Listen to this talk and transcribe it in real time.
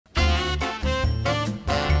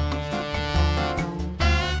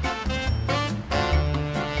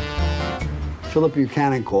Phillip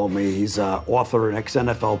Buchanan called me. He's an author, an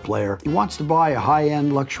ex-NFL player. He wants to buy a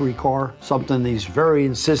high-end luxury car, something he's very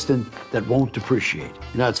insistent that won't depreciate.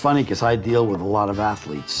 You know, it's funny because I deal with a lot of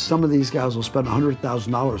athletes. Some of these guys will spend $100,000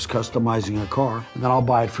 customizing a car, and then I'll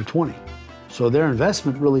buy it for 20. So their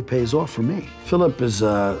investment really pays off for me. Phillip is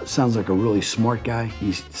sounds like a really smart guy.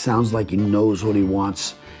 He sounds like he knows what he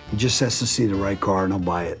wants. He just has to see the right car and he'll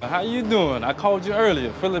buy it. How you doing? I called you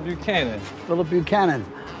earlier, Phillip Buchanan. Phillip Buchanan,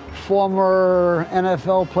 former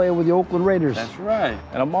NFL player with the Oakland Raiders. That's right.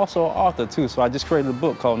 And I'm also an author too, so I just created a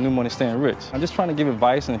book called New Money Staying Rich. I'm just trying to give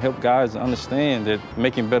advice and help guys to understand that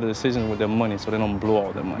making better decisions with their money so they don't blow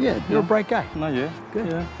all their money. Yeah, you're a bright guy. No, yeah.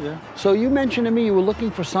 Good. Yeah. So you mentioned to me you were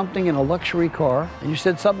looking for something in a luxury car, and you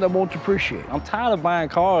said something that won't depreciate. I'm tired of buying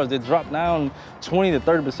cars that drop down 20 to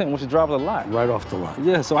 30% once you drive a lot. Right off the lot.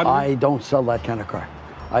 Yeah, so I don't sell that kind of car.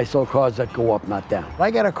 I sell cars that go up, not down.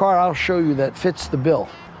 I got a car I'll show you that fits the bill.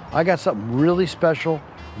 I got something really special,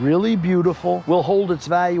 really beautiful, will hold its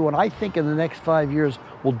value, and I think in the next 5 years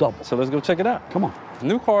will double. So let's go check it out. Come on.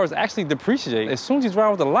 New cars actually depreciate. As soon as you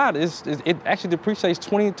drive with a lot, it actually depreciates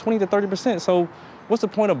 20 to 30%. So what's the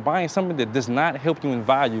point of buying something that does not help you in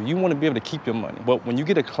value? You want to be able to keep your money. But when you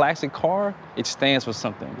get a classic car, it stands for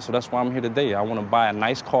something. So that's why I'm here today. I want to buy a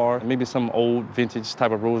nice car, maybe some old vintage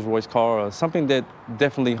type of Rolls Royce car, or something that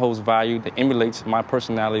definitely holds value, that emulates my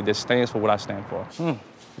personality, that stands for what I stand for.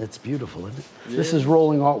 It's beautiful, isn't it? Yeah. This is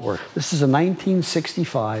rolling artwork. This is a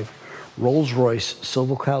 1965 Rolls-Royce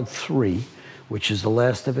Silver Cloud 3, which is the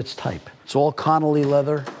last of its type. It's all Connolly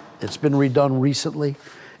leather. It's been redone recently.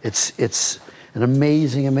 It's an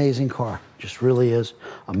amazing, amazing car. Just really is.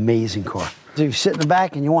 Amazing car. So you sit in the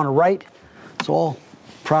back and you want to write, it's all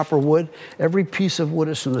proper wood. Every piece of wood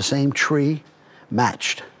is from the same tree,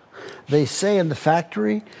 matched. They say in the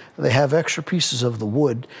factory, they have extra pieces of the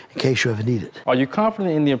wood in case you ever need it. Are you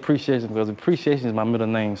confident in the appreciation? Because appreciation is my middle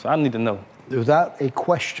name, so I need to know. Without a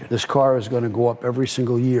question, this car is going to go up every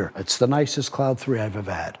single year. It's the nicest Cloud 3 I've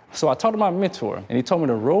ever had. So I talked to my mentor, and he told me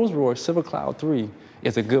the Rolls-Royce Silver Cloud 3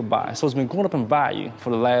 is a good buy. So it's been going up in value for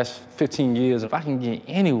the last 15 years. If I can get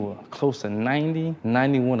anywhere close to 90,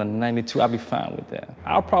 91, or 92, I'll be fine with that.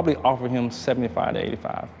 I'll probably offer him 75 to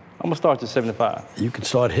 85. I'm gonna start at 75. You can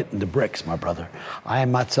start hitting the bricks, my brother. I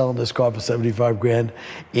am not selling this car for 75 grand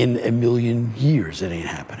in a million years. It ain't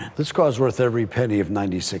happening. This car's worth every penny of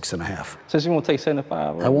 96 and a half. Since you won't take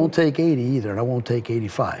 75? Right? I won't take 80 either, and I won't take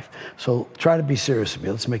 85. So try to be serious with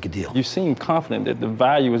me. Let's make a deal. You seem confident that the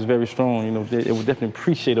value is very strong. You know, it will definitely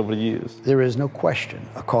appreciate over the years. There is no question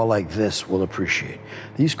a car like this will appreciate.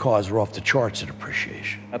 These cars are off the charts at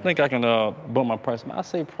appreciation. I think I can bump my price. I'd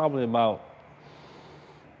say probably about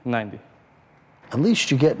 90. At least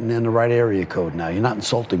you're getting in the right area code now. You're not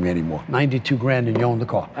insulting me anymore. 92 grand and you own the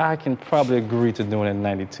car. I can probably agree to doing it at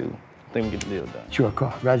 92. I think we get the deal done. It's your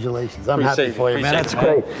car. Congratulations. I'm happy for you, man. That's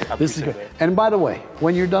great. This is good. And by the way,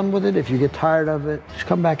 when you're done with it, if you get tired of it, just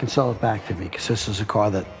come back and sell it back to me, because this is a car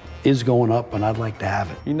that is going up and I'd like to have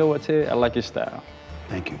it. You know what, Ted? I like your style.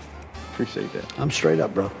 Thank you. Appreciate that. I'm straight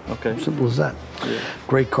up, bro. Okay. Simple as that. Yeah.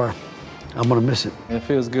 Great car. I'm gonna miss it. And it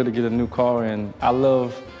feels good to get a new car, and I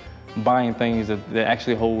love buying things that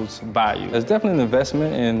actually holds value. It's definitely an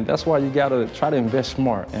investment, and that's why you gotta try to invest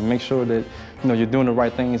smart and make sure that you're doing the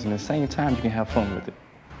right things, and at the same time you can have fun with it.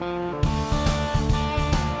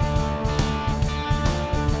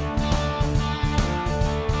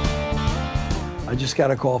 I just got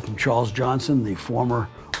a call from Charles Johnson, the former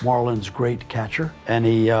Marlins great catcher, and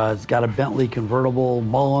he's got a Bentley convertible,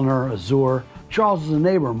 Mulliner, Azure. Charles is a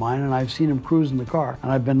neighbor of mine, and I've seen him cruising the car, and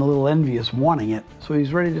I've been a little envious wanting it. So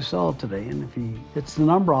he's ready to sell it today, and if he hits the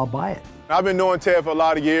number, I'll buy it. I've been knowing Ted for a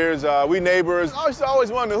lot of years. We neighbors. I used to always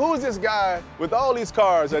wonder, who is this guy with all these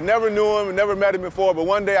cars? I never knew him, never met him before, but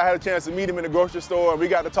one day I had a chance to meet him in the grocery store, and we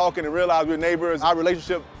got to talking and realized we're neighbors. Our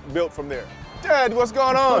relationship built from there. Ted, what's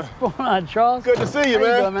going on? What's going on, Charles? Good to see you, man.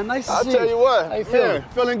 How you doing, man? Nice to see you. I'll tell you what. How you feeling?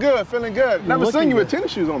 Feeling good, feeling good. Never seen you with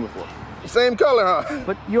tennis shoes on before. Same color, huh?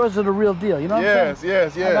 But yours are the real deal, you know what I'm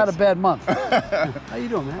saying? Yes. I had a bad month. How you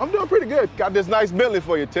doing, man? I'm doing pretty good. Got this nice Bentley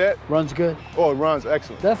for you, Ted. Runs good? Oh, it runs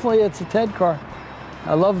excellent. Definitely, it's a Ted car.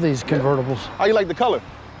 I love these convertibles. How you like the color?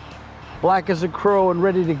 Black as a crow and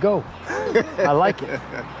ready to go. I like it.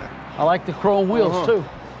 I like the chrome wheels, too.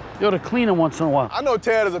 You ought to clean them once in a while. I know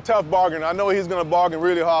Ted is a tough bargainer. I know he's going to bargain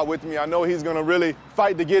really hard with me. I know he's going to really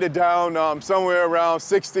fight to get it down somewhere around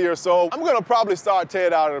 60 or so. I'm going to probably start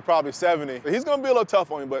Ted out at probably 70. He's going to be a little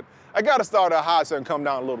tough on me, but I got to start at high so and come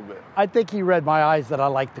down a little bit. I think he read my eyes that I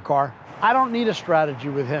like the car. I don't need a strategy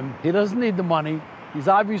with him. He doesn't need the money. He's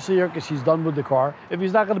obviously here because he's done with the car. If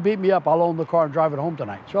he's not going to beat me up, I'll own the car and drive it home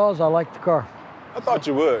tonight. Charles, I like the car. I thought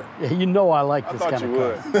you would. Yeah, you know I like this I thought kind you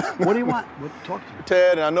of car. would. What do you want? Talk to me.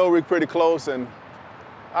 Ted, and I know we're pretty close, and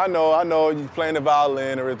I know you're playing the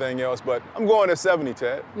violin and everything else, but I'm going at 70,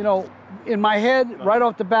 Ted. You know, in my head, right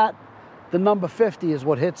off the bat, the number 50 is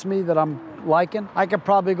what hits me that I'm liking. I could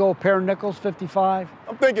probably go a pair of nickels, 55.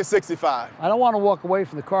 I'm thinking 65. I don't want to walk away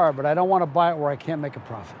from the car, but I don't want to buy it where I can't make a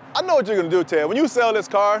profit. I know what you're gonna do, Ted. When you sell this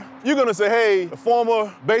car, you're gonna say, hey, the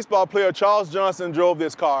former baseball player Charles Johnson drove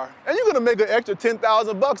this car. And you're gonna make an extra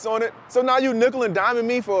 10,000 bucks on it. So now you nickel and diming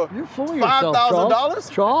me for $5,000?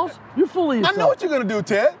 Charles, you're full of yourself. I know what you're gonna do,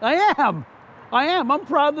 Ted. I am. I'm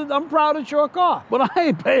proud it's your car. But I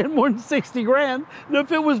ain't paying more than 60 grand than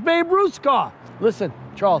if it was Babe Ruth's car. Listen,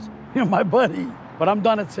 Charles, you're my buddy, but I'm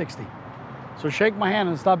done at 60. So shake my hand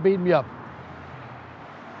and stop beating me up.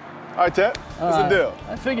 All right, Ted, it's a deal.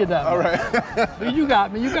 I figured that. All right. You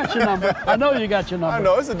got me. You got your number. I know you got your number. I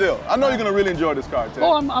know, it's a deal. I know you're gonna really enjoy this car, Ted.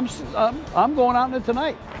 Oh, I'm going out in it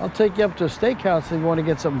tonight. I'll take you up to a steakhouse if you want to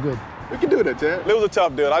get something good. We can do that, Ted. It was a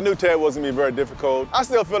tough deal. I knew Ted wasn't gonna be very difficult. I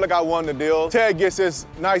still feel like I won the deal. Ted gets this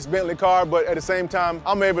nice Bentley car, but at the same time,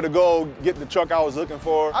 I'm able to go get the truck I was looking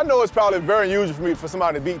for. I know it's probably very unusual for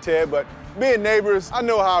somebody to beat Ted, but being neighbors, I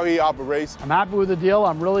know how he operates. I'm happy with the deal.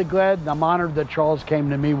 I'm really glad and I'm honored that Charles came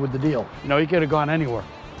to me with the deal. You know, he could have gone anywhere,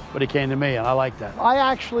 but he came to me and I like that. I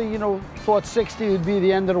actually, thought 60 would be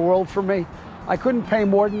the end of the world for me. I couldn't pay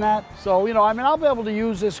more than that. So, I'll be able to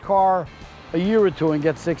use this car a year or two and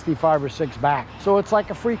get 65 or 6 back. So it's like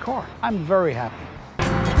a free car. I'm very happy.